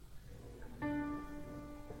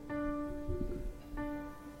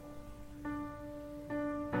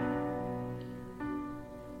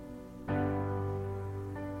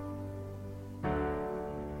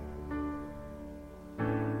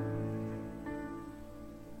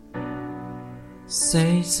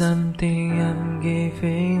Say something, I'm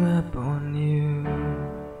giving up on you.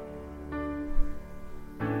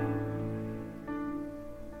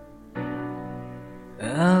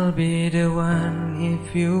 I'll be the one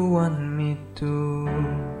if you want me to.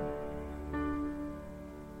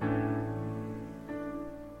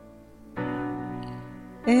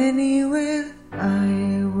 Anywhere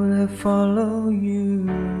I will follow you.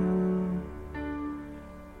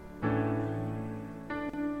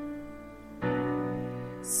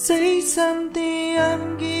 Say something,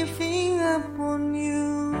 I'm giving up on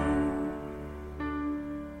you.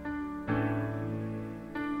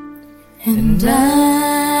 And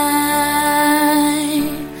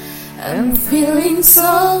I'm feeling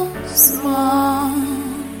so small.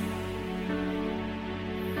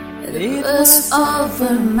 It was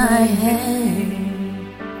over my head.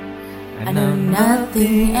 I know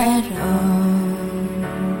nothing at all.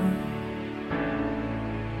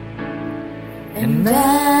 And I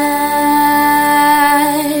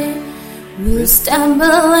will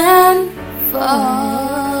stumble and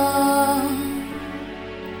fall.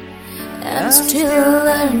 I'm still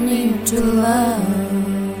learning to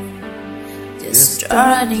love, just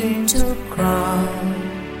starting to crawl.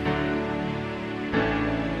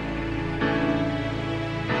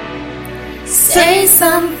 Say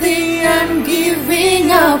something, I'm giving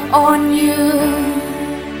up on you.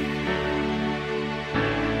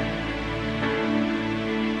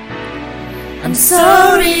 I'm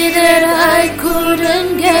sorry that I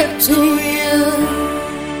couldn't get to you.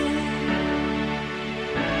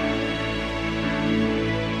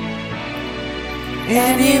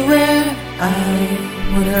 Anywhere I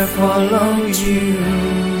would have followed you.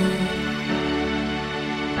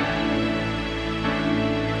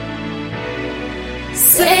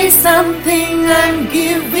 Say something, I'm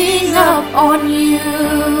giving up on you.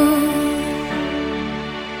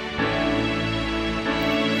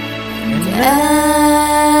 I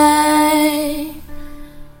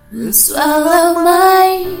will swallow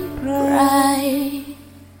my pride.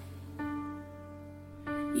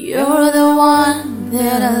 You're the one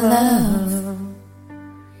that I love,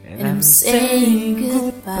 and I'm saying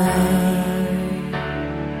goodbye.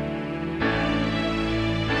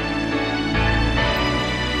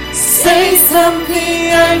 Say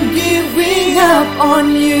something, I'm giving up on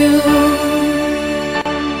you.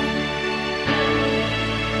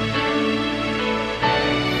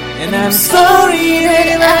 And I'm sorry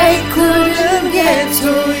that I couldn't get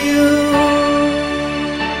to you.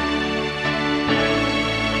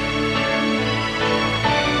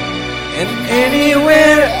 And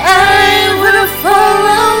anywhere I will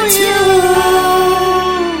follow you.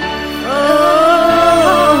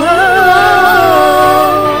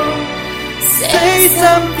 Say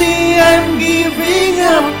something, I'm giving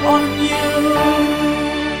up on you.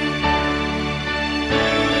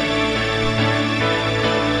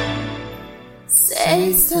 Say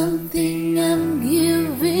something, I'm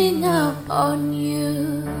giving up on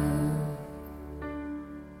you.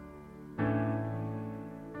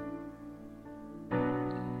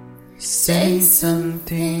 Say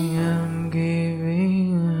something,